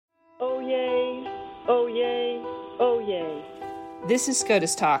yay, oh yay, oh yay. This is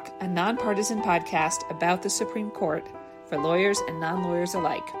SCOTUS Talk, a nonpartisan podcast about the Supreme Court for lawyers and non-lawyers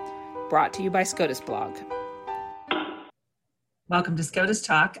alike, brought to you by SCOTUS Blog. Welcome to SCOTUS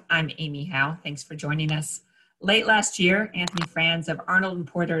Talk. I'm Amy Howe. Thanks for joining us. Late last year, Anthony Franz of Arnold &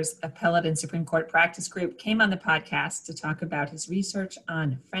 Porter's Appellate and Supreme Court Practice Group came on the podcast to talk about his research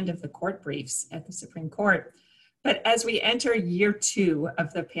on friend of the court briefs at the Supreme Court. But as we enter year 2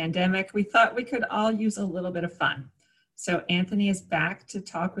 of the pandemic, we thought we could all use a little bit of fun. So Anthony is back to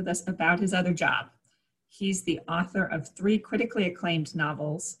talk with us about his other job. He's the author of 3 critically acclaimed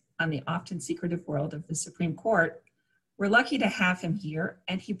novels on the often secretive world of the Supreme Court. We're lucky to have him here,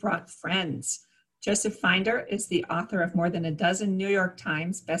 and he brought friends. Joseph Finder is the author of more than a dozen New York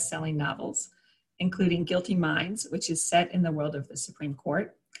Times best-selling novels, including Guilty Minds, which is set in the world of the Supreme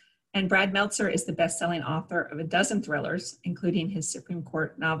Court. And Brad Meltzer is the best-selling author of a dozen thrillers, including his Supreme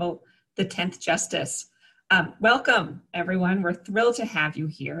Court novel, The 10th Justice. Welcome, everyone. We're thrilled to have you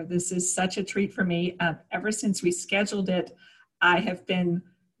here. This is such a treat for me. Ever since we scheduled it, I have been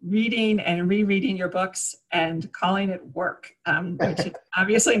reading and rereading your books and calling it work, which is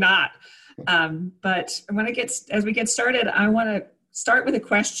obviously not. But as we get started, I want to start with a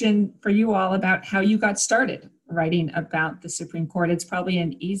question for you all about how you got started writing about the Supreme Court. It's probably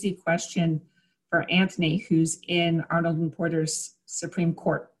an easy question for Anthony, who's in Arnold & Porter's Supreme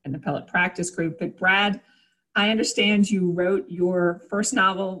Court and Appellate Practice Group. But Brad, I understand you wrote your first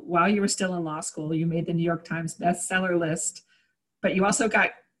novel while you were still in law school. You made the New York Times bestseller list, but you also got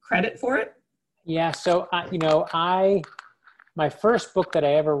credit for it? Yeah, so my first book that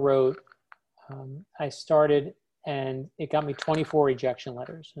I ever wrote, I started and it got me 24 rejection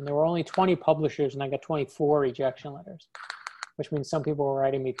letters. And there were only 20 publishers and I got 24 rejection letters, which means some people were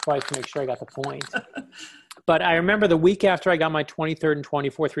writing me twice to make sure I got the point. But I remember the week after I got my 23rd and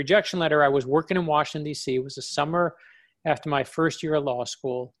 24th rejection letter, I was working in Washington, D.C. It was the summer after my first year of law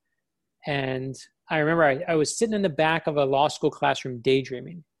school. And I remember I was sitting in the back of a law school classroom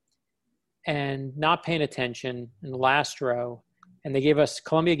daydreaming and not paying attention in the last row. And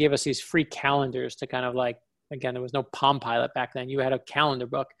Columbia gave us these free calendars to kind of like, again, there was no Palm Pilot back then. You had a calendar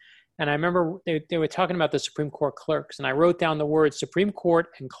book. And I remember they were talking about the Supreme Court clerks. And I wrote down the words Supreme Court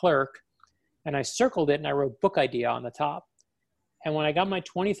and clerk. And I circled it and I wrote book idea on the top. And when I got my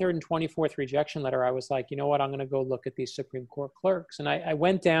 23rd and 24th rejection letter, I was like, you know what, I'm going to go look at these Supreme Court clerks. And I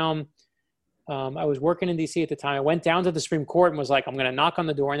went down, I was working in DC at the time. I went down to the Supreme Court and was like, I'm going to knock on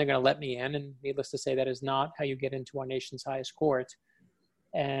the door and they're going to let me in. And needless to say, that is not how you get into our nation's highest court.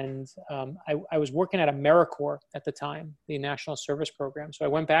 And I was working at AmeriCorps at the time, the National Service Program. So I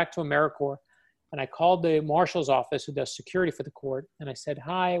went back to AmeriCorps and I called the marshal's office who does security for the court. And I said,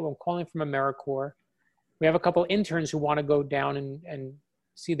 hi, I'm calling from AmeriCorps. We have a couple interns who want to go down and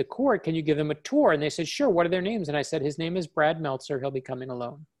see the court. Can you give them a tour? And they said, sure. What are their names? And I said, his name is Brad Meltzer. He'll be coming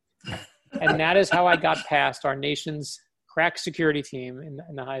alone. And that is how I got past our nation's crack security team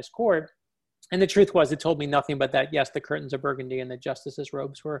in the highest court. And the truth was, it told me nothing but that, yes, the curtains are burgundy and the justices'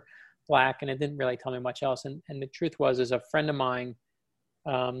 robes were black. And it didn't really tell me much else. And the truth was, is a friend of mine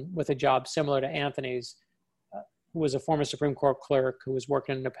with a job similar to Anthony's, who was a former Supreme Court clerk who was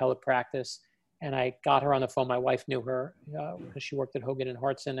working in appellate practice. And I got her on the phone. My wife knew her because she worked at Hogan and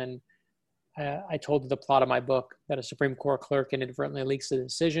Hartson. And I told her the plot of my book, that a Supreme Court clerk inadvertently leaks the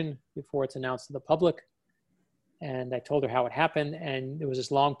decision before it's announced to the public. And I told her how it happened. And there was this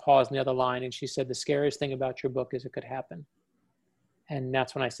long pause in the other line. And she said, the scariest thing about your book is it could happen. And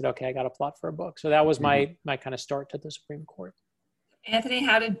that's when I said, okay, I got a plot for a book. So that was my kind of start to the Supreme Court. Anthony,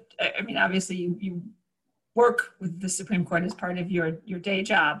 obviously you work with the Supreme Court as part of your day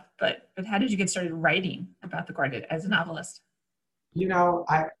job, but how did you get started writing about the court as a novelist?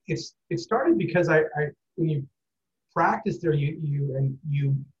 It started because I when you practice there,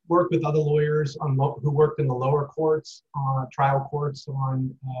 you work with other lawyers who worked in the lower courts, trial courts,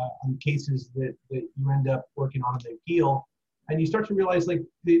 on cases that you end up working on in the appeal, and you start to realize that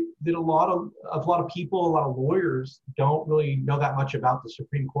a lot of people, a lot of lawyers don't really know that much about the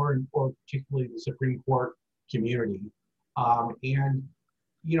Supreme Court, or particularly the Supreme Court community, and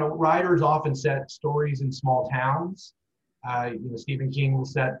writers often set stories in small towns. Stephen King will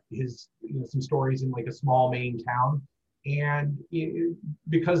set his some stories in like a small Maine town, and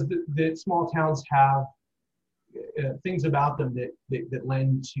because the small towns have things about them that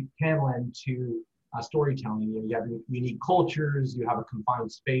can lend to storytelling. You have unique cultures, you have a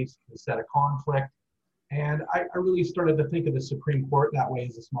confined space, a set of conflict, and I really started to think of the Supreme Court that way,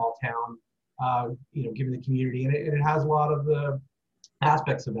 as a small town, given the community, and it has a lot of the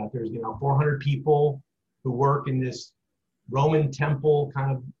aspects of that. There's 400 people who work in this Roman temple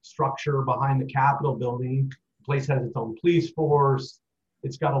kind of structure behind the Capitol building. The place has its own police force.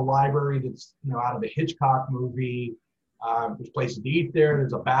 It's got a library that's, out of a Hitchcock movie. There's places to eat there.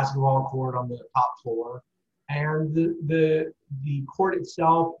 There's a basketball court on the top floor. And the court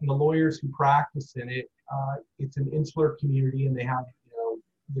itself and the lawyers who practice in it, it's an insular community, and they have,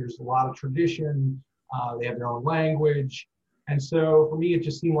 there's a lot of tradition. They have their own language. And so for me, it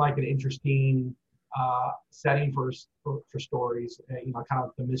just seemed like an interesting setting for stories, kind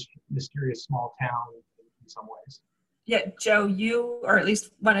of the mysterious small town in some ways. Yeah, Joe, you, or at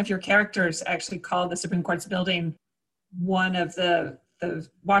least one of your characters, actually called the Supreme Court's building one of the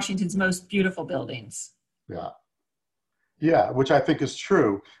Washington's most beautiful buildings. Yeah, which I think is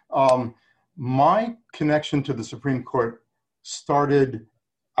true. My connection to the Supreme Court started,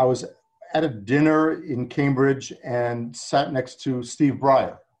 I was at a dinner in Cambridge and sat next to Steve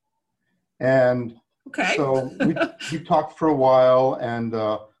Breyer. And so we talked for a while, and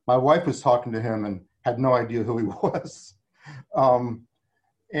my wife was talking to him and had no idea who he was.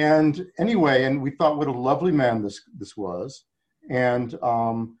 And anyway, and we thought what a lovely man this was. And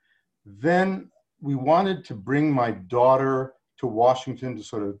then we wanted to bring my daughter to Washington to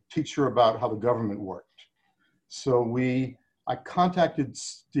sort of teach her about how the government worked. So I contacted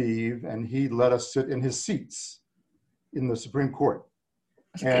Steve, and he let us sit in his seats in the Supreme Court.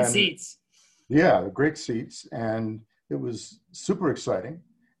 Good seats. Yeah, great seats. And it was super exciting.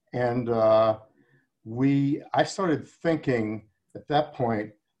 And I started thinking at that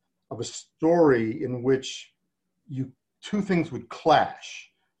point of a story in which two things would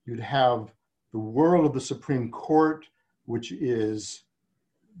clash. You'd have the world of the Supreme Court, which is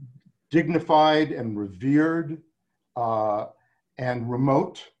dignified and revered and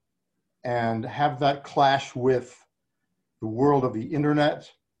remote, and have that clash with the world of the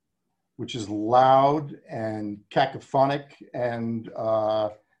internet, which is loud and cacophonic and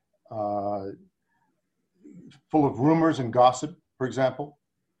full of rumors and gossip, for example.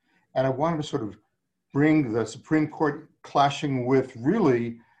 And I wanted to sort of bring the Supreme Court clashing with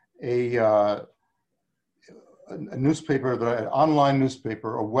really a newspaper, an online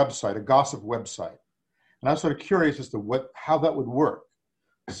newspaper, a website, a gossip website. And I was sort of curious as to how that would work.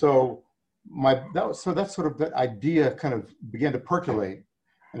 So that's sort of that idea kind of began to percolate.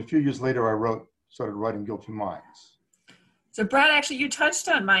 And a few years later, I started writing Guilty Minds. So Brad, actually, you touched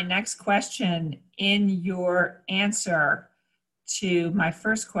on my next question in your answer to my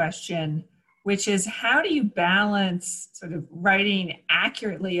first question, which is how do you balance sort of writing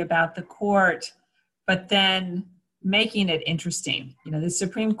accurately about the court, but then making it interesting? The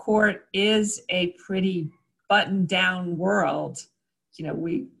Supreme Court is a pretty buttoned down world.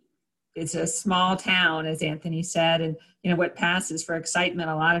 It's a small town, as Anthony said, and what passes for excitement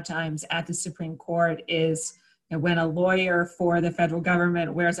a lot of times at the Supreme Court is when a lawyer for the federal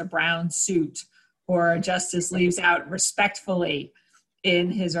government wears a brown suit, or a justice leaves out respectfully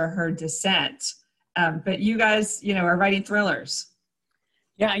in his or her dissent. But you guys, are writing thrillers.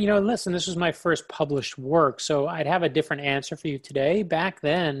 Yeah, listen, this was my first published work, so I'd have a different answer for you today. Back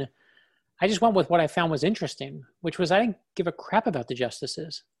then, I just went with what I found was interesting, which was I didn't give a crap about the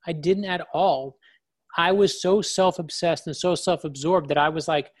justices. I didn't at all. I was so self-obsessed and so self-absorbed that I was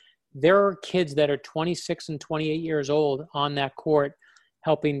like, there are kids that are 26 and 28 years old on that court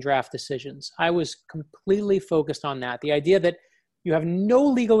helping draft decisions. I was completely focused on that. The idea that you have no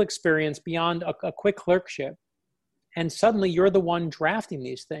legal experience beyond a quick clerkship, and suddenly you're the one drafting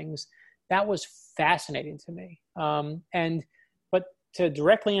these things, that was fascinating to me. But to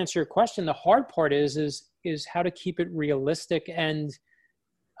directly answer your question, the hard part is how to keep it realistic. And,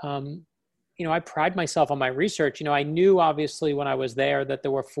 I pride myself on my research. I knew obviously when I was there that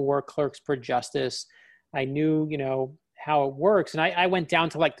there were 4 clerks per justice. I knew, how it works. And I went down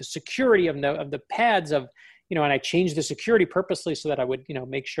to like the security of the pads of, and I changed the security purposely so that I would,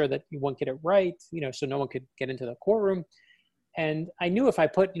 make sure that you won't get it right, so no one could get into the courtroom. And I knew if I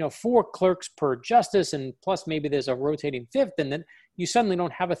put, 4 clerks per justice and plus maybe there's a rotating 5th, and then you suddenly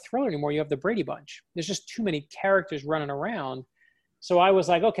don't have a thriller anymore. You have the Brady Bunch. There's just too many characters running around. So I was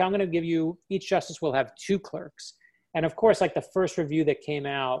like, okay, I'm going to give you, each justice will have 2 clerks. And of course, like the first review that came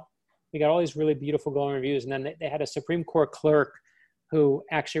out, we got all these really beautiful glowing reviews. And then they had a Supreme Court clerk who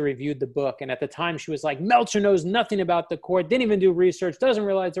actually reviewed the book. And at the time she was like, Meltzer knows nothing about the court, didn't even do research, doesn't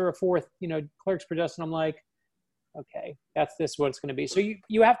realize there are 4 clerks per justice. And I'm like, okay, this is what it's going to be. So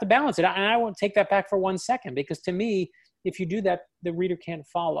you have to balance it. And I won't take that back for 1 second, because to me, if you do that, the reader can't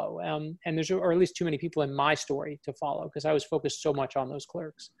follow. And there's, or at least too many people in my story to follow, because I was focused so much on those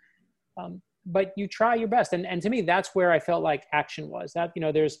clerks. But you try your best. And to me, that's where I felt like action was. That,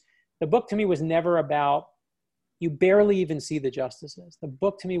 the book to me was never about you barely even see the justices. The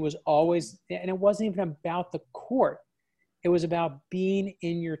book to me was always, and it wasn't even about the court. It was about being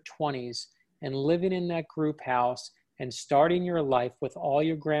in your 20s and living in that group house and starting your life with all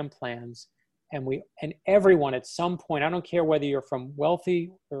your grand plans. And everyone at some point, I don't care whether you're from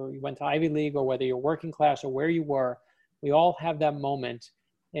wealthy or you went to Ivy League or whether you're working class or where you were, we all have that moment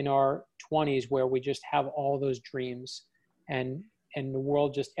in our 20s where we just have all those dreams and the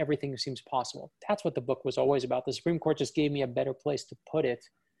world just, everything seems possible. That's what the book was always about. The Supreme Court just gave me a better place to put it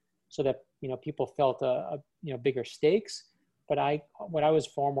so that, people felt bigger stakes. But what I was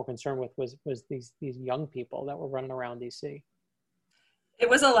far more concerned with was these young people that were running around DC. It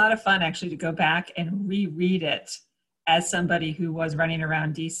was a lot of fun actually to go back and reread it as somebody who was running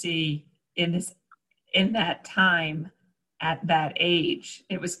around DC in that time at that age.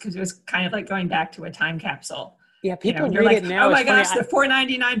 It was kind of like going back to a time capsule. Yeah, people you're read like, it now. Oh my gosh, the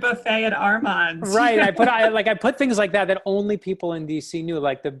 $4.99 buffet at Armand's. Right. I put things like that only people in DC knew,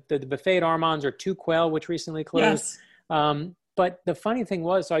 like the buffet at Armand's or Two Quail, which recently closed. Yes. But the funny thing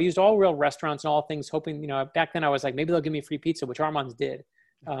was, so I used all real restaurants and all things, hoping, back then I was like, maybe they'll give me free pizza, which Armand's did.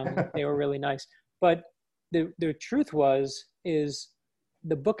 They were really nice. But the truth is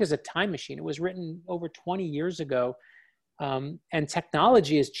the book is a time machine. It was written over 20 years ago. And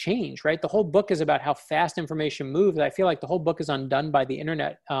technology has changed, right? The whole book is about how fast information moves. I feel like the whole book is undone by the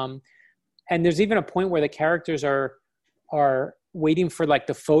internet. And there's even a point where the characters are waiting for like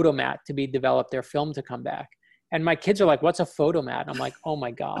the photomat to be developed, their film to come back. And my kids are like, what's a photomat? I'm like, oh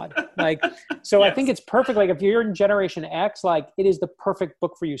my God. So yes. I think it's perfect. Like if you're in Generation X, like it is the perfect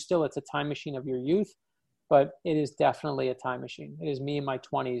book for you still. It's a time machine of your youth, but it is definitely a time machine. It is me in my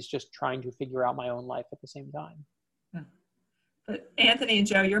 20s just trying to figure out my own life at the same time. But Anthony and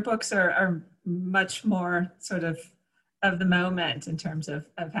Joe, your books are much more sort of the moment in terms of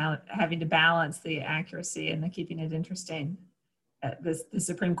how having to balance the accuracy and the keeping it interesting. The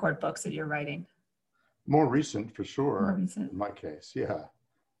Supreme Court books that you're writing. More recent, for sure. More recent. In my case, yeah.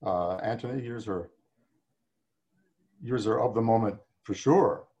 Anthony, yours are of the moment for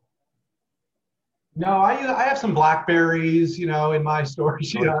sure. No, I have some blackberries, in my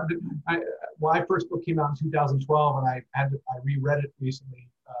stories. My first book came out in 2012, and I reread it recently,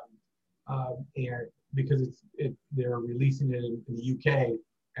 and because they're releasing it in the UK,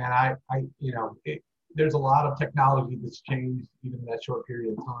 and there's a lot of technology that's changed even in that short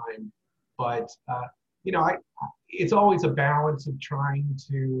period of time, but it's always a balance of trying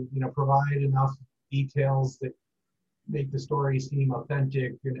to provide enough details that make the story seem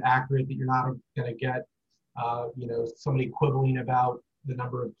authentic and accurate, that you're not going to get somebody quibbling about the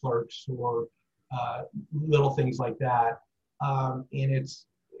number of clerks or little things like that, and it's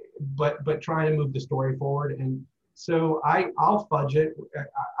but trying to move the story forward. And so I'll fudge it.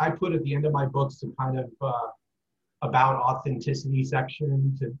 I put at the end of my books some kind of about authenticity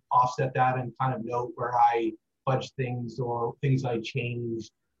section to offset that and kind of note where I fudge things or things I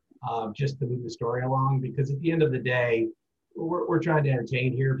changed just to move the story along. Because at the end of the day, we're trying to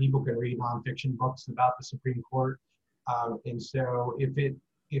entertain here. People can read nonfiction books about the Supreme Court, and so if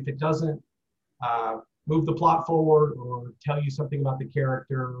it doesn't move the plot forward or tell you something about the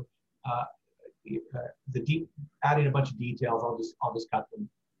character, adding a bunch of details, I'll just cut them.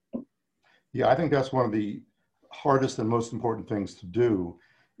 Yeah, I think that's one of the hardest and most important things to do,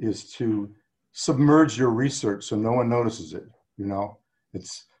 is to submerge your research so no one notices it.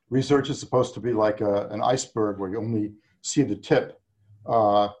 Research is supposed to be like an iceberg where you only see the tip.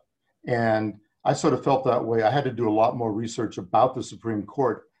 And I sort of felt that way. I had to do a lot more research about the Supreme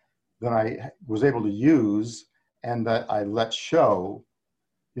Court than I was able to use and that I let show,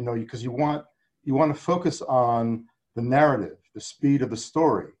 because you want to focus on the narrative, the speed of the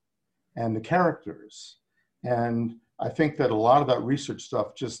story and the characters. And I think that a lot of that research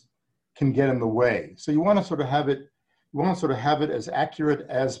stuff just can get in the way. So you want to sort of have it as accurate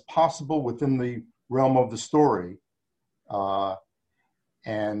as possible within the realm of the story,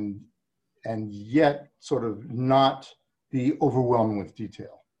 and yet sort of not be overwhelmed with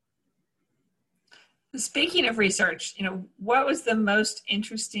detail. Speaking of research, what was the most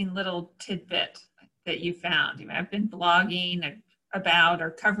interesting little tidbit that you found? I've been blogging about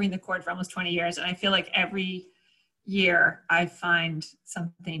or covering the court for almost 20 years, and I feel like every year I find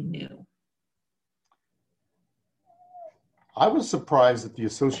something new. I was surprised that the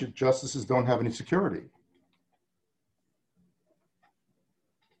associate justices don't have any security.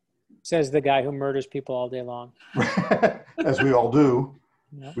 Says the guy who murders people all day long. As we all do,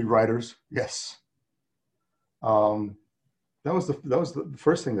 Yep. We writers, yes. That was the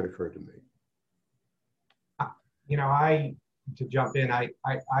first thing that occurred to me. To jump in,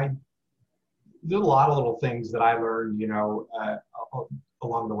 there's a lot of little things that I learned,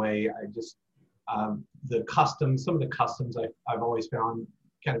 along the way. I just, the customs, some of the customs I've always found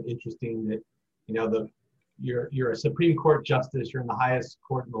kind of interesting that, you're a Supreme Court justice, you're in the highest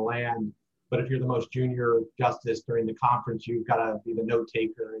court in the land, but if you're the most junior justice during the conference, you've got to be the note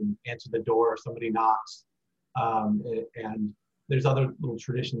taker and answer the door if somebody knocks. And there's other little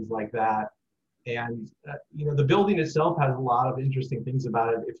traditions like that. And, the building itself has a lot of interesting things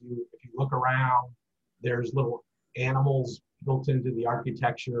about it. If you look around, there's little animals built into the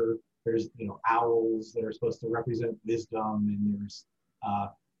architecture. There's, owls that are supposed to represent wisdom, and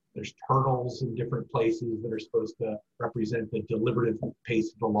there's turtles in different places that are supposed to represent the deliberative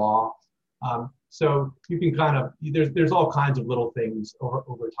pace of the law. So you can kind of, there's all kinds of little things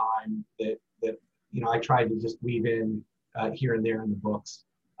over time that I tried to just weave in here and there in the books,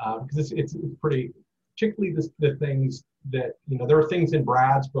 because it's pretty, particularly the things that, there are things in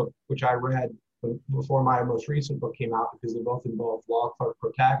Brad's book, which I read before my most recent book came out, because they both involve law clerk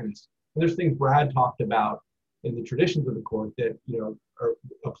protagonists. And there's things Brad talked about in the traditions of the court that, are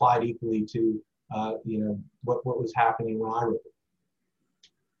applied equally to, what was happening when I wrote it.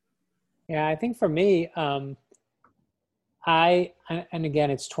 Yeah, I think for me, and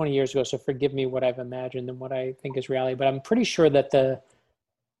again, it's 20 years ago, so forgive me what I've imagined and what I think is reality, but I'm pretty sure that the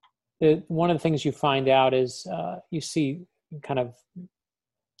one of the things you find out is you see kind of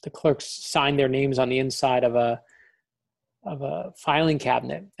the clerks sign their names on the inside of a filing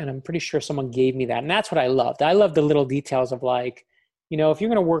cabinet. And I'm pretty sure someone gave me that. And that's what I loved. I love the little details of, like, if you're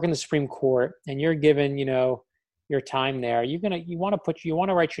going to work in the Supreme Court and you're given, your time there, you want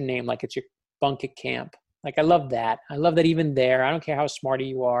to write your name like it's your bunk at camp. Like, I love that. I love that even there, I don't care how smarty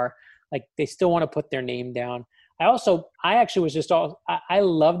you are, like, they still want to put their name down. I love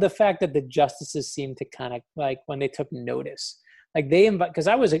the fact that the justices seemed to kind of, like, when they took notice, like they because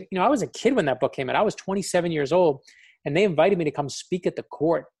I was a kid when that book came out. I was 27 years old, and they invited me to come speak at the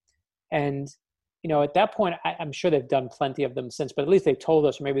court. And, at that point, I'm sure they've done plenty of them since, but at least they told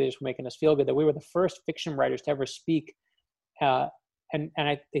us, or maybe they just were making us feel good, that we were the first fiction writers to ever speak.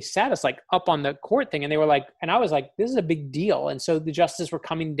 They sat us, like, up on the court thing, and they were like, and I was like, this is a big deal. And so the justices were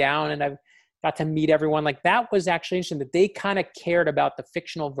coming down, and I got to meet everyone. Like, that was actually interesting, that they kind of cared about the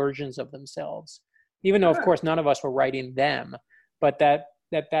fictional versions of themselves, even though, of course, none of us were writing them, but that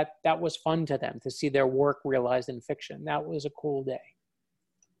was fun to them to see their work realized in fiction. That was a cool day.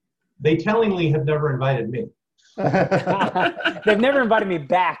 They tellingly have never invited me. They've never invited me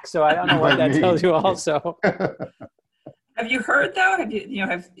back, so I don't know what that tells you also. Have you heard, though? Have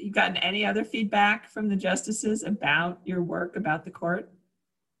you gotten any other feedback from the justices about your work, about the court?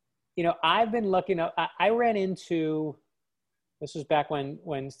 I've been lucky enough. I ran into, this was back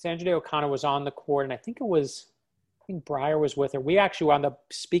when Sandra Day O'Connor was on the court, and I think Breyer was with her. We actually wound up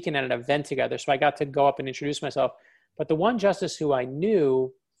speaking at an event together, so I got to go up and introduce myself. But the one justice who I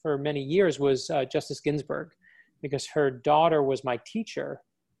knew for many years was Justice Ginsburg, because her daughter was my teacher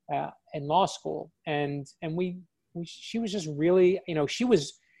in law school, and she was just really,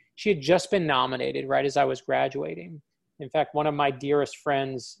 she had just been nominated right as I was graduating. In fact, one of my dearest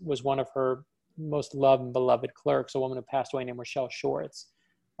friends was one of her most loved and beloved clerks, a woman who passed away named Rochelle Schwartz.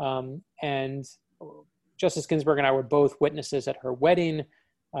 And Justice Ginsburg and I were both witnesses at her wedding.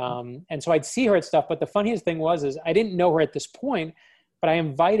 And so I'd see her at stuff. But the funniest thing was I didn't know her at this point, but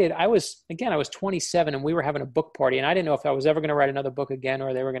I was 27 and we were having a book party, and I didn't know if I was ever going to write another book again,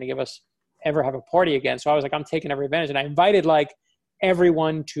 or they were going to give us ever have a party again. So I was like, I'm taking every advantage. And I invited, like,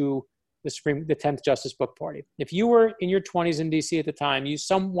 everyone to the 10th Justice Book Party. If you were in your 20s in DC at the time,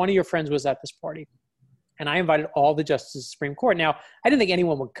 one of your friends was at this party. And I invited all the justices of the Supreme Court. Now, I didn't think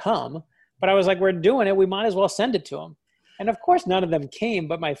anyone would come, but I was like, we're doing it, we might as well send it to them. And of course, none of them came,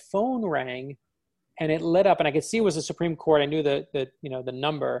 but my phone rang and it lit up, and I could see it was the Supreme Court. I knew the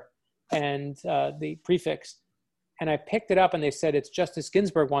number and the prefix. And I picked it up, and they said, it's Justice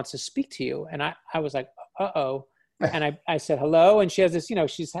Ginsburg wants to speak to you. And I was like, uh-oh. And I said, hello. And she has this,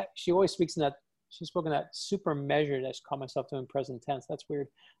 she always speaks in that, she spoke in that super measured, I just call myself doing present tense, that's weird,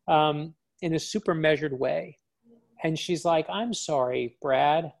 in a super measured way. And she's like, I'm sorry,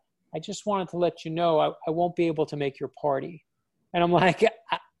 Brad, I just wanted to let you know I won't be able to make your party. And I'm like,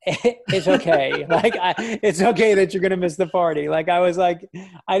 it's okay. It's okay that you're going to miss the party. Like, I was like,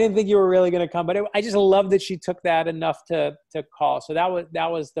 I didn't think you were really going to come, but I just love that she took that enough to call. So that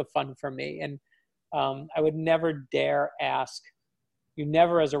was the fun for me. And I would never dare ask, you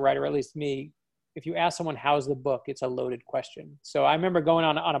never as a writer, at least me, if you ask someone, how's the book, it's a loaded question. So I remember going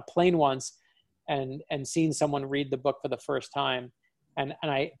on a plane once and seeing someone read the book for the first time. And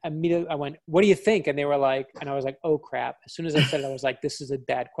I immediately, I went, what do you think? And they were like, and I was like, oh crap. As soon as I said it, I was like, this is a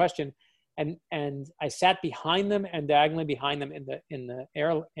bad question. And I sat behind them and diagonally behind them in the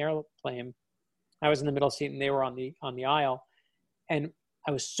airplane. I was in the middle seat and they were on the aisle. And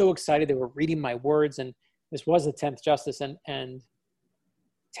I was so excited. They were reading my words, and this was the 10th Justice. And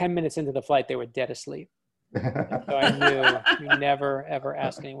 10 minutes into the flight, they were dead asleep. So I knew you never, ever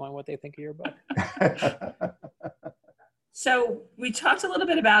ask anyone what they think of your book. So we talked a little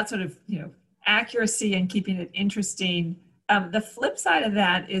bit about sort of, accuracy and keeping it interesting. The flip side of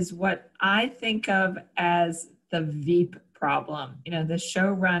that is what I think of as the Veep problem. The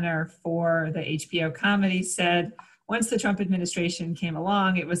showrunner for the HBO comedy said once the Trump administration came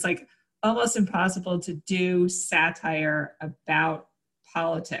along, it was like almost impossible to do satire about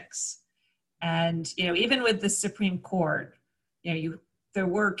politics. And, even with the Supreme Court, there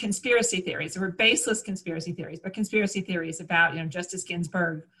were conspiracy theories. There were baseless conspiracy theories, but conspiracy theories about, Justice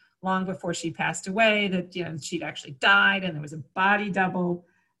Ginsburg long before she passed away, that, she'd actually died and there was a body double.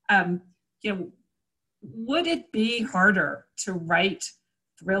 Would it be harder to write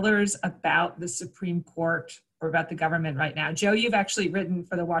thrillers about the Supreme Court or about the government right now? Joe, you've actually written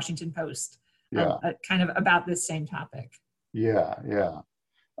for the Washington Post, kind of about this same topic. Yeah.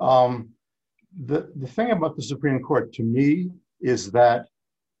 The thing about the Supreme Court to me is that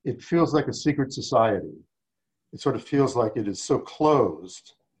it feels like a secret society. It sort of feels like it is so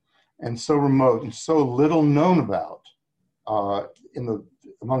closed and so remote and so little known about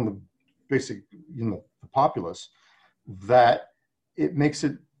among the basic, the populace, that it makes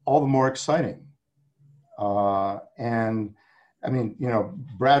it all the more exciting. And I mean,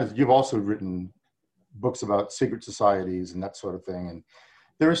 Brad, you've also written books about secret societies and that sort of thing. And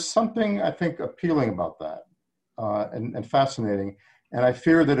there's something, I think, appealing about that and fascinating. And I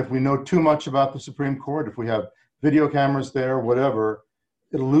fear that if we know too much about the Supreme Court, if we have video cameras there, whatever,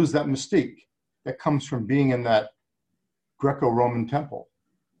 it'll lose that mystique that comes from being in that Greco-Roman temple,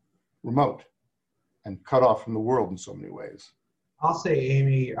 remote and cut off from the world in so many ways. I'll say,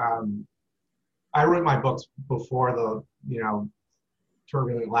 Amy, I wrote my books before the,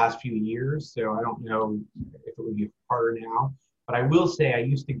 turbulent last few years, so I don't know if it would be harder now. But I will say I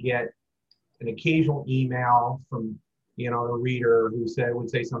used to get an occasional email from, a reader who would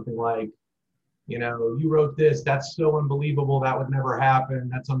say something like, you wrote this, that's so unbelievable, that would never happen,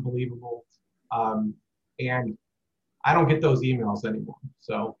 that's unbelievable. And I don't get those emails anymore.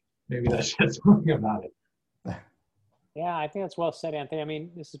 So maybe that says something about it. Yeah, I think that's well said, Anthony. I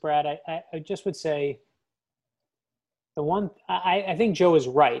mean, this is Brad. I just would say I think Joe is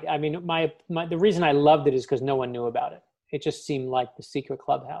right. I mean, the reason I loved it is because no one knew about it. It just seemed like the secret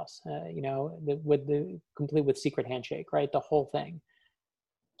clubhouse, complete with secret handshake, right? The whole thing.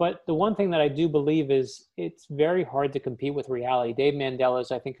 But the one thing that I do believe is it's very hard to compete with reality. Dave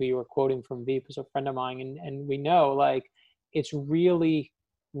Mandela's, I think who you were quoting from Veep, is a friend of mine. And we know it's really,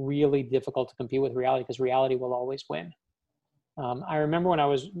 really difficult to compete with reality because reality will always win. I remember when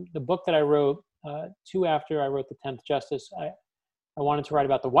the book that I wrote, after I wrote The 10th Justice, I wanted to write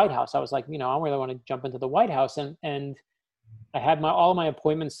about the White House. I was like, I really want to jump into the White House. And I had all my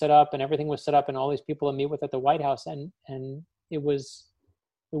appointments set up and everything was set up and all these people to meet with at the White House. And it was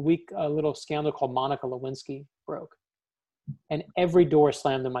the week a little scandal called Monica Lewinsky broke. And every door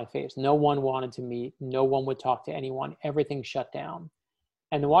slammed in my face. No one wanted to meet. No one would talk to anyone. Everything shut down.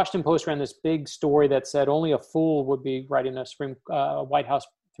 And the Washington Post ran this big story that said only a fool would be writing a White House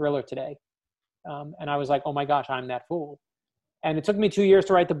thriller today. And I was like, oh my gosh, I'm that fool. And it took me 2 years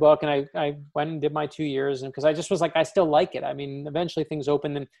to write the book. And I went and did my 2 years. And because I just was like, I still like it. I mean, eventually things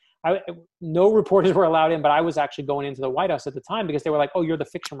opened and no reporters were allowed in, but I was actually going into the White House at the time because they were like, oh, you're the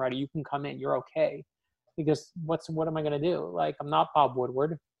fiction writer. You can come in. You're okay. Because what am I going to do? Like, I'm not Bob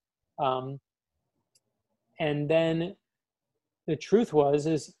Woodward. And then the truth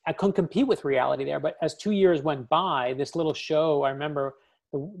is I couldn't compete with reality there. But as 2 years went by, this little show, I remember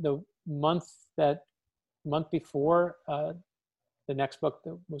the month before the next book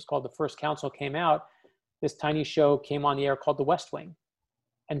that was called The First Counsel came out, this tiny show came on the air called The West Wing.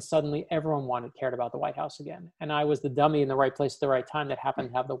 And suddenly everyone cared about the White House again. And I was the dummy in the right place at the right time that happened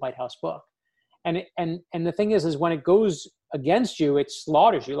to have the White House book. And the thing is when it goes against you, it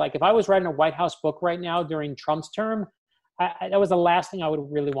slaughters you. Like if I was writing a White House book right now during Trump's term, that was the last thing I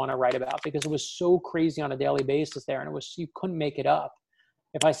would really want to write about because it was so crazy on a daily basis there. And you couldn't make it up.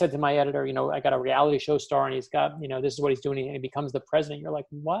 If I said to my editor, I got a reality show star and he's got, this is what he's doing and he becomes the president, you're like,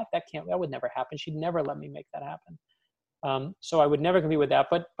 what? That would never happen. She'd never let me make that happen. So I would never compete with that.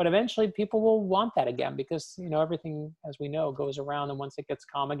 But eventually people will want that again because, everything, as we know, goes around. And once it gets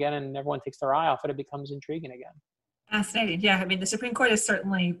calm again and everyone takes their eye off it, it becomes intriguing again. Fascinating. Yeah. I mean, the Supreme Court is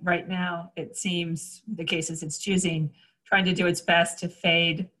certainly right now, it seems the cases it's choosing, trying to do its best to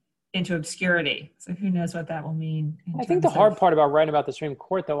fade into obscurity. So who knows what that will mean. I think the hard part about writing about the Supreme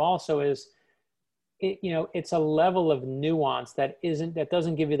Court, though, also is, it's a level of nuance that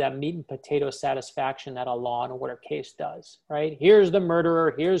doesn't give you that meat and potato satisfaction that a Law and Order case does, right? Here's the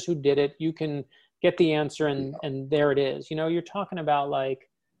murderer, here's who did it. You can get the answer and there it is. You're talking about like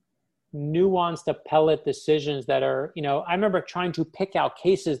nuanced appellate decisions that are, I remember trying to pick out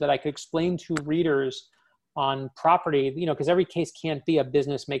cases that I could explain to readers on property, because every case can't be a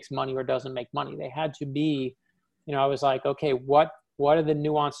business makes money or doesn't make money. They had to be, I was like, okay, what are the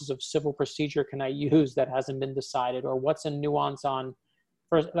nuances of civil procedure can I use that hasn't been decided? Or what's a nuance on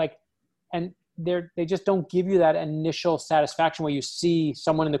first, and they just don't give you that initial satisfaction where you see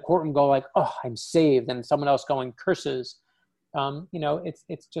someone in the courtroom go like, oh, I'm saved, and someone else going curses.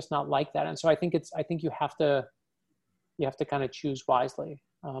 It's just not like that. And so I think you have to kind of choose wisely.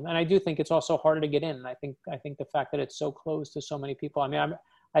 And I do think it's also harder to get in. I think the fact that it's so close to so many people. I mean,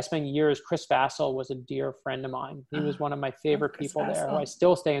 I spent years. Chris Vassell was a dear friend of mine. He was one of my favorite people there, who I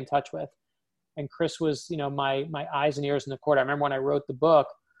still stay in touch with. And Chris was, my eyes and ears in the court. I remember when I wrote the book,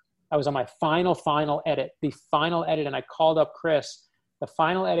 I was on my final edit, and I called up Chris. The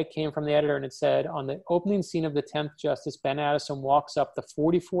final edit came from the editor, and it said, on the opening scene of the 10th Justice, Ben Addison walks up the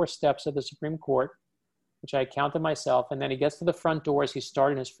 44 steps of the Supreme Court, which I counted myself, and then he gets to the front door as he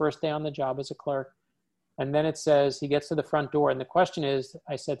started his first day on the job as a clerk. And then it says he gets to the front door, and the question is,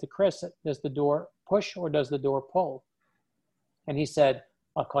 I said to Chris, does the door push or does the door pull? And he said,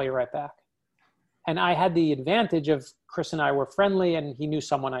 I'll call you right back. And I had the advantage of Chris and I were friendly, and he knew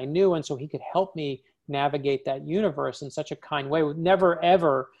someone I knew, and so he could help me navigate that universe in such a kind way, with never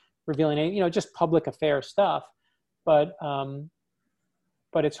ever revealing any, just public affair stuff. But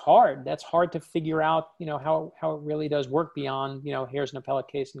it's hard. That's hard to figure out, how it really does work beyond, here's an appellate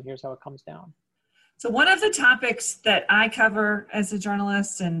case and here's how it comes down. So one of the topics that I cover as a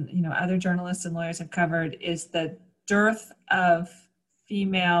journalist and, other journalists and lawyers have covered is the dearth of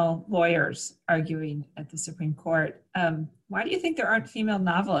female lawyers arguing at the Supreme Court. Why do you think there aren't female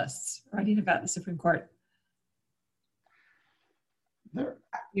novelists writing about the Supreme Court? I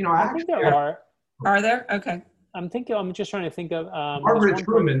think there are. Are there? Okay. I'm just trying to think of. Margaret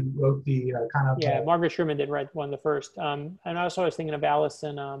Truman wrote the kind of. Yeah, Margaret Truman did write one of the first. And also I was thinking of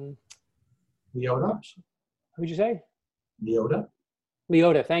Allison. Leota? Who'd you say?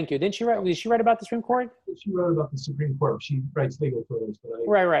 Leota, thank you. Did she write about the Supreme Court? She wrote about the Supreme Court. She writes legal thrillers.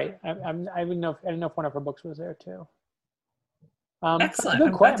 Right. I didn't know if one of her books was there too.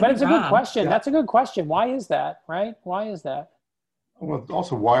 Excellent. But it's a good question. Yeah. That's a good question. Why is that, right? Why is that? Well,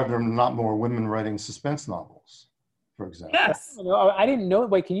 also, why are there not more women writing suspense novels, for example? Yes. I didn't know.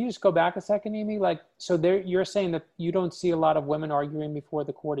 Wait, can you just go back a second, Amy? You're saying that you don't see a lot of women arguing before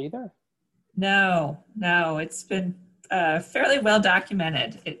the court either? No. It's been fairly well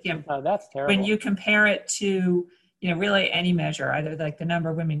documented. That's terrible. When you compare it to, really any measure, either like the number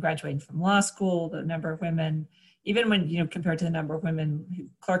of women graduating from law school, the number of women, even when, compared to the number of women who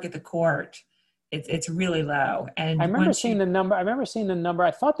clerk at the court, it's really low. And I remember seeing the number.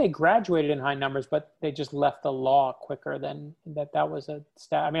 I thought they graduated in high numbers, but they just left the law quicker than that. That was a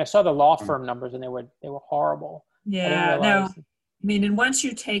stat. I mean, I saw the law firm numbers and they were horrible. Yeah, no. I mean, and once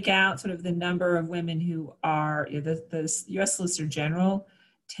you take out sort of the number of women who are, the U.S. Solicitor General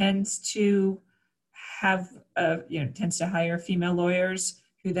tends to have, tends to hire female lawyers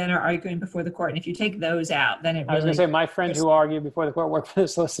who then are arguing before the court. And if you take those out, then it really... I was going to say, my friend who argued before the court worked for the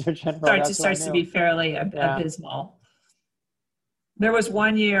Solicitor General. Starts to be fairly abysmal. There was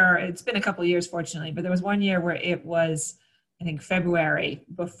one year, it's been a couple of years, fortunately, but there was one year where it was, I think, February,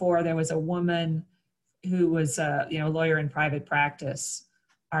 before there was a woman who was a lawyer in private practice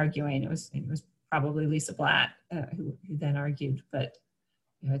arguing. It was probably Lisa Blatt who then argued, but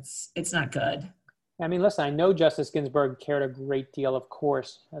it's not good. I mean, listen, I know Justice Ginsburg cared a great deal, of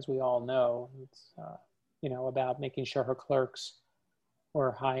course, as we all know. It's about making sure her clerks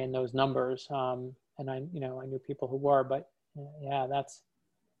were high in those numbers, and I knew people who were, but yeah, that's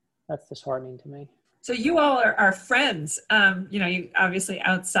disheartening to me. So you all are friends. You obviously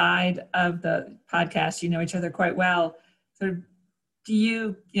outside of the podcast, you know each other quite well. So do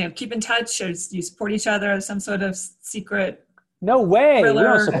you keep in touch, or do you support each other as some sort of secret? No way. We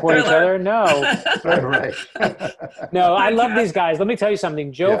don't support each other. No. Right. No, I love these guys. Let me tell you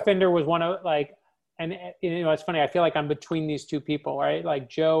something. Joe Finder was one of and it's funny. I feel like I'm between these two people, right? Like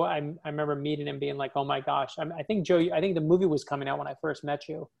Joe, I remember meeting him being like, oh my gosh. I think Joe, the movie was coming out when I first met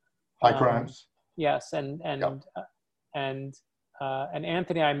you. High Crimes. Yes. And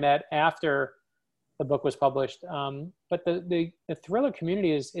Anthony I met after the book was published. But the thriller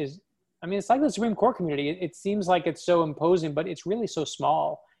community is, I mean, it's like the Supreme Court community. It seems like it's so imposing, but it's really so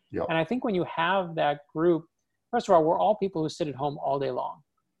small. Yep. And I think when you have that group, first of all, we're all people who sit at home all day long,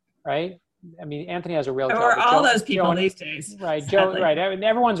 right? I mean, Anthony has a real job. Or all those people Joe, these days. right? Sadly. Joe, right? I mean,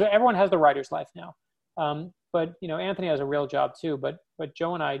 everyone has the writer's life now. But Anthony has a real job too. But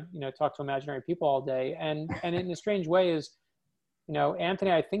Joe and I, talk to imaginary people all day, and in a strange way is,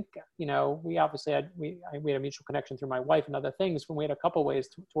 Anthony, I think, we obviously had a mutual connection through my wife and other things when we had a couple ways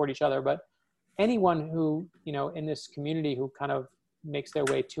toward each other. But anyone who, in this community who kind of makes their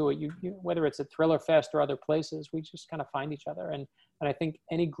way to it, you whether it's at Thriller Fest or other places, we just kind of find each other. And I think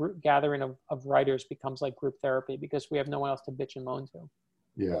any group gathering of writers becomes like group therapy because we have no one else to bitch and moan to.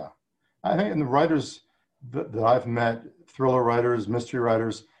 Yeah. I think, and the writers that I've met, thriller writers, mystery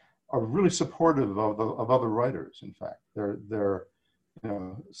writers, are really supportive of other writers. In fact, they're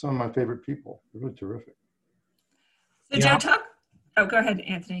some of my favorite people. They're really terrific. So Joe, go ahead,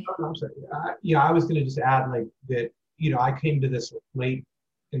 Anthony. Oh, I'm sorry. I was going to just add like that. I came to this late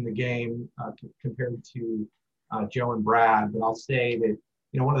in the game compared to Joe and Brad, but I'll say that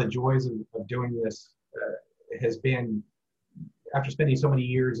one of the joys of doing this has been, after spending so many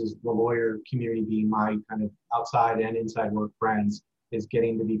years as the lawyer community being my kind of outside and inside work friends, is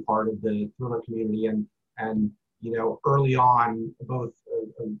getting to be part of the thriller community. And early on, both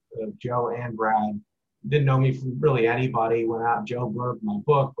Joe and Brad didn't know me from really anybody. When Joe blurbed my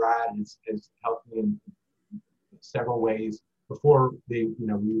book, Brad has helped me in several ways before we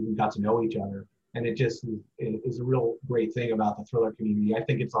even got to know each other. And it just is a real great thing about the thriller community. I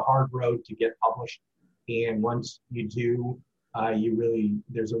think it's a hard road to get published. And once you do,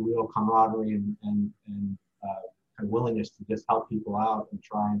 there's a real camaraderie and kind of willingness to just help people out and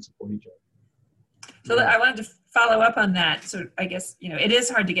try and support each other. So I wanted to follow up on that. So I guess, it is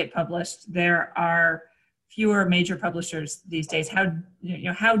hard to get published. There are fewer major publishers these days. How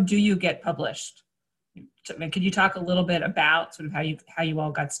do you get published? Could you talk a little bit about sort of how you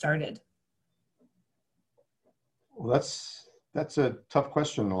all got started? Well, that's a tough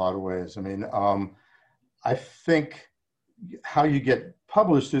question in a lot of ways. I mean, I think how you get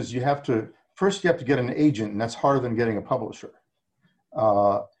published is you have to get an agent, and that's harder than getting a publisher.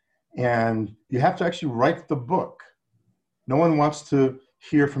 And you have to actually write the book. No one wants to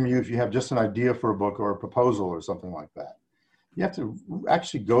hear from you if you have just an idea for a book or a proposal or something like that. You have to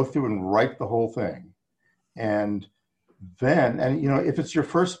actually go through and write the whole thing. And then, if it's your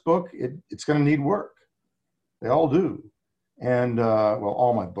first book, it's going to need work. They all do. And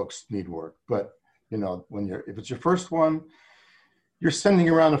all my books need work, but if it's your first one, you're sending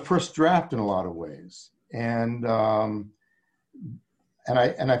around a first draft in a lot of ways. And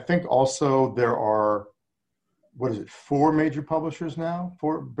I think also there are, 4 major publishers now?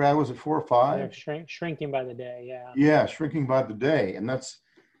 4, Brad, was it 4 or 5? They're shrinking by the day, yeah. Yeah, shrinking by the day. And that's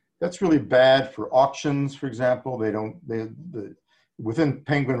really bad for auctions, for example. Within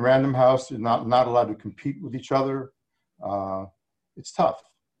Penguin Random House, they're not allowed to compete with each other. It's tough.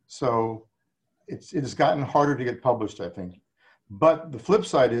 So it has gotten harder to get published, I think. But the flip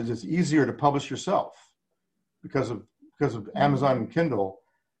side is it's easier to publish yourself because of Amazon and Kindle.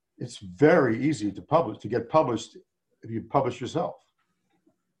 It's very easy to get published if you publish yourself.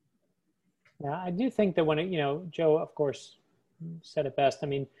 Yeah, I do think that when Joe, of course, said it best. I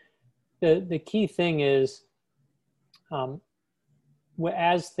mean, the key thing is,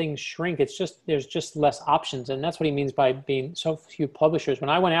 as things shrink, there's just less options, and that's what he means by being so few publishers.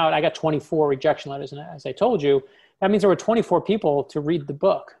 When I went out, I got 24 rejection letters, and as I told you, that means there were 24 people to read the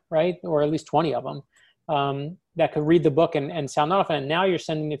book, right? Or at least 20 of them that could read the book and sound off. And now you're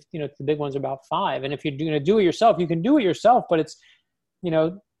sending it, the big ones about 5. And if you're going to do it yourself, you can do it yourself. But it's,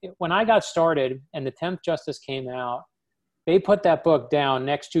 when I got started and the 10th Justice came out, they put that book down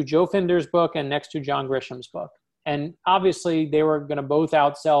next to Joe Finder's book and next to John Grisham's book. And obviously they were going to both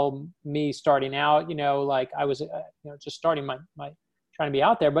outsell me starting out, like I was, just starting my trying to be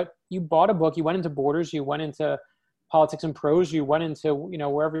out there. But you bought a book, you went into Borders, you went into Politics and Prose, you went into,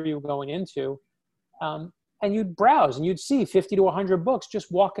 wherever you were going into, and you'd browse and you'd see 50 to 100 books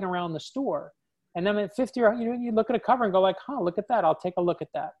just walking around the store. And then at 50, you look at a cover and go like, look at that. I'll take a look at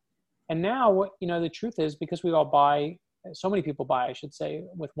that. And now, the truth is, because we all buy, so many people buy, I should say,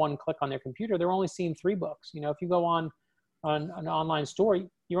 with one click on their computer, they're only seeing 3 books. If you go on an online store,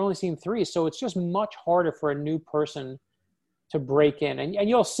 you're only seeing 3. So it's just much harder for a new person to break in. And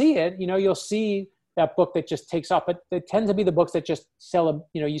you'll see it, you'll see that book that just takes off, but they tend to be the books that just sell,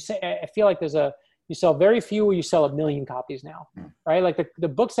 I feel like you sell very few or you sell 1 million copies now, right? Like the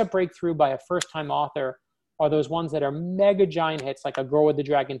books that break through by a first-time author are those ones that are mega giant hits, like A Girl with the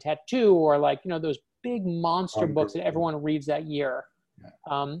Dragon Tattoo, or like, those big monster books that everyone reads that year.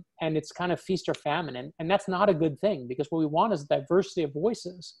 And it's kind of feast or famine. And that's not a good thing, because what we want is diversity of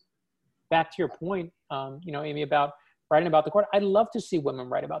voices. Back to your point, Amy, about writing about the court. I'd love to see women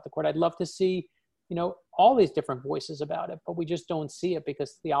write about the court. I'd love to see, all these different voices about it, but we just don't see it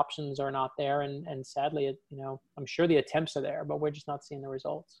because the options are not there. And sadly, I'm sure the attempts are there, but we're just not seeing the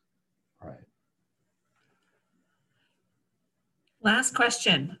results. Right. Last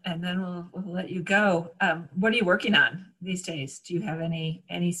question, and then we'll let you go. What are you working on these days? Do you have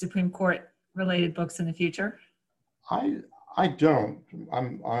any Supreme Court related books in the future? I don't.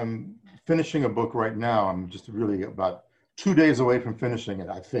 I'm finishing a book right now. I'm just really about 2 days away from finishing it,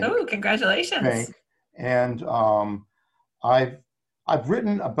 I think. Oh, congratulations. And I've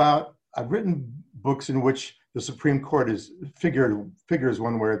written books in which the Supreme Court figures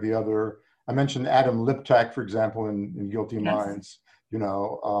one way or the other. I mentioned Adam Liptak, for example, in Guilty Minds,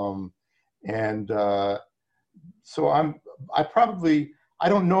 so I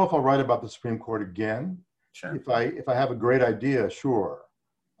don't know if I'll write about the Supreme Court again. Sure. If I have a great idea, sure.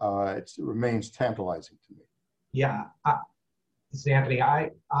 It remains tantalizing to me. Yeah, this is Anthony.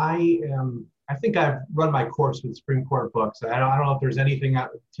 I think I've run my course with Supreme Court books. I don't know if there's anything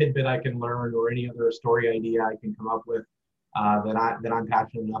tidbit I can learn or any other story idea I can come up with that I'm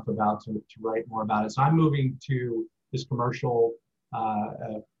passionate enough about to write more about it. So I'm moving to this commercial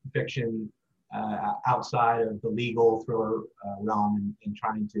fiction outside of the legal thriller realm and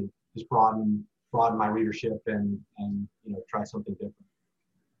trying to just broaden my readership and try something different.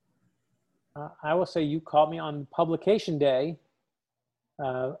 I will say you caught me on publication day.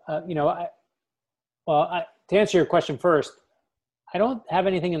 To answer your question first, I don't have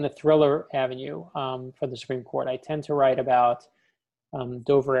anything in the thriller avenue for the Supreme Court. I tend to write about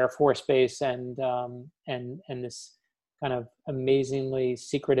Dover Air Force Base and this kind of amazingly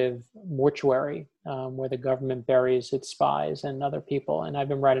secretive mortuary where the government buries its spies and other people. And I've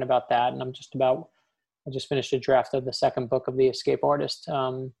been writing about that. And I just finished a draft of the second book of The Escape Artist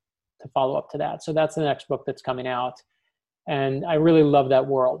to follow up to that. So that's the next book that's coming out. And I really love that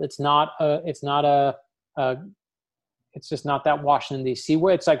world. It's just not that Washington, D.C.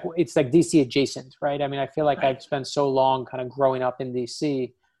 where it's like D.C. adjacent, right? I mean, I feel like I've spent so long kind of growing up in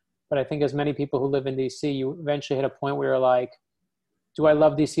D.C., but I think as many people who live in D.C., you eventually hit a point where you're like, do I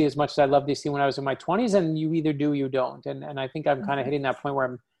love D.C. as much as I loved D.C. when I was in my 20s? And you either do, you don't. And I think I'm kind of hitting that point where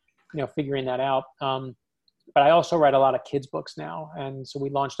I'm, figuring that out. But I also write a lot of kids books now. And so we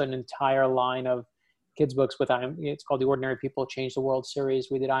launched an entire line of kids books it's called the Ordinary People Change the World series.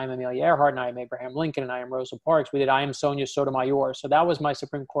 We did I Am Amelia Earhart, and I Am Abraham Lincoln, and I Am Rosa Parks. We did I Am Sonia Sotomayor. So that was my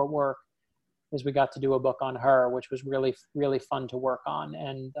Supreme Court work, is we got to do a book on her, which was really, really fun to work on.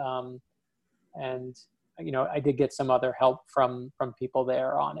 And I did get some other help from people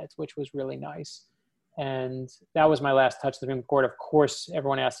there on it, which was really nice. And that was my last touch of the Supreme Court. Of course,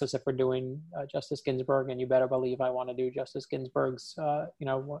 everyone asked us if we're doing Justice Ginsburg, and you better believe I want to do Justice Ginsburg's,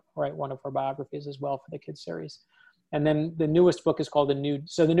 write one of her biographies as well for the kids series. And then the newest book is called The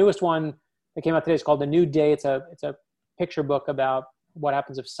newest one that came out today is called The New Day. It's a picture book about what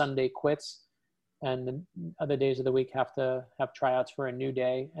happens if Sunday quits, and the other days of the week have to have tryouts for a new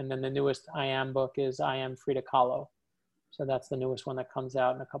day. And then the newest I Am book is I Am Frida Kahlo. So that's the newest one that comes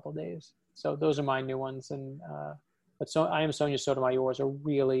out in a couple of days. So those are my new ones. And I Am Sonia Sotomayor is a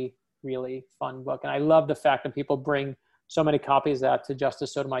really, really fun book. And I love the fact that people bring so many copies out to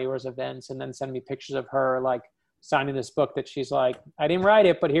Justice Sotomayor's events and then send me pictures of her like signing this book that she's like, I didn't write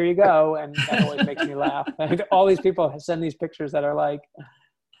it, but here you go. And that always makes me laugh. And all these people send these pictures that are like,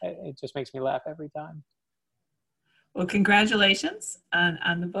 it just makes me laugh every time. Well, congratulations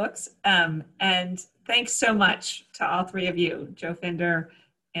on the books. And thanks so much to all three of you, Joe Finder,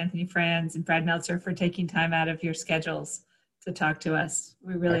 Anthony Franz, and Brad Meltzer, for taking time out of your schedules to talk to us.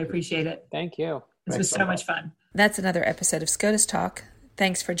 We really appreciate it. Thank you. This was so much fun. That's another episode of SCOTUS Talk.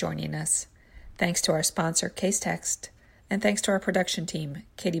 Thanks for joining us. Thanks to our sponsor, Casetext. And thanks to our production team,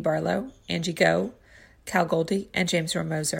 Katie Barlow, Angie Go, Cal Goldie, and James Ramoser.